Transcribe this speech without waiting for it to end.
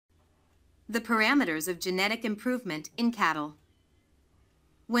The parameters of genetic improvement in cattle.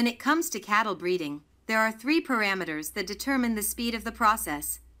 When it comes to cattle breeding, there are 3 parameters that determine the speed of the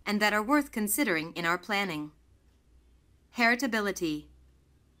process and that are worth considering in our planning. Heritability.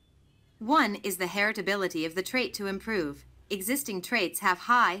 1 is the heritability of the trait to improve. Existing traits have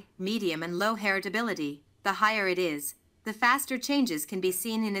high, medium, and low heritability. The higher it is, the faster changes can be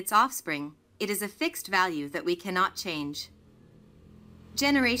seen in its offspring. It is a fixed value that we cannot change.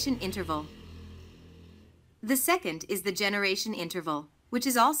 Generation interval. The second is the generation interval, which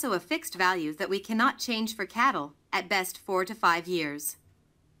is also a fixed value that we cannot change for cattle, at best 4 to 5 years.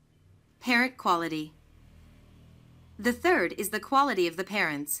 Parent quality. The third is the quality of the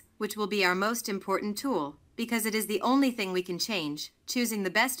parents, which will be our most important tool, because it is the only thing we can change, choosing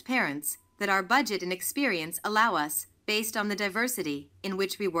the best parents that our budget and experience allow us, based on the diversity in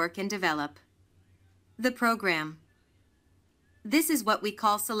which we work and develop. The program. This is what we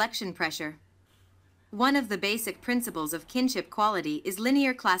call selection pressure. One of the basic principles of kinship quality is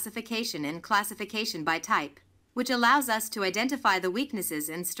linear classification and classification by type, which allows us to identify the weaknesses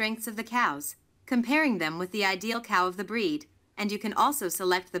and strengths of the cows, comparing them with the ideal cow of the breed, and you can also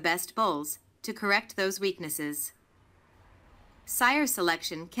select the best bulls to correct those weaknesses. Sire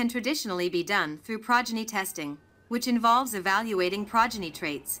selection can traditionally be done through progeny testing, which involves evaluating progeny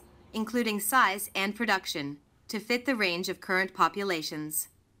traits, including size and production, to fit the range of current populations.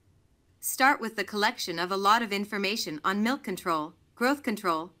 Start with the collection of a lot of information on milk control, growth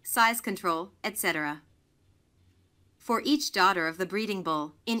control, size control, etc. For each daughter of the breeding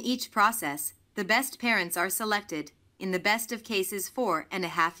bull, in each process, the best parents are selected. In the best of cases,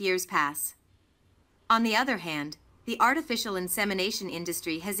 4.5 years pass. On the other hand, the artificial insemination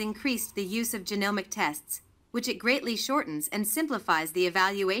industry has increased the use of genomic tests, which it greatly shortens and simplifies the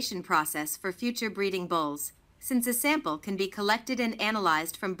evaluation process for future breeding bulls, since a sample can be collected and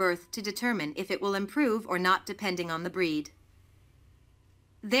analyzed from birth to determine if it will improve or not depending on the breed.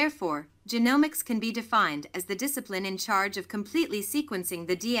 Therefore, genomics can be defined as the discipline in charge of completely sequencing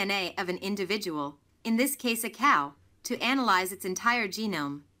the DNA of an individual, in this case a cow, to analyze its entire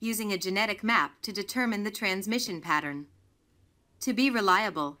genome, using a genetic map to determine the transmission pattern. To be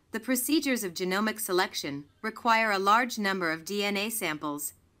reliable, the procedures of genomic selection require a large number of DNA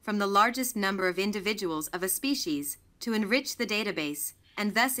samples from the largest number of individuals of a species to enrich the database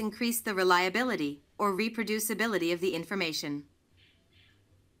and thus increase the reliability or reproducibility of the information.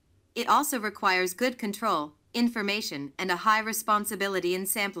 It also requires good control, information, and a high responsibility in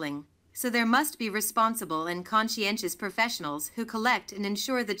sampling, so there must be responsible and conscientious professionals who collect and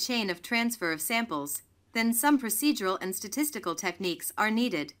ensure the chain of transfer of samples. Then some procedural and statistical techniques are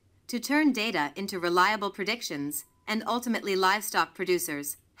needed to turn data into reliable predictions, and ultimately livestock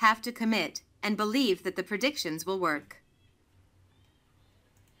producers have to commit and believe that the predictions will work.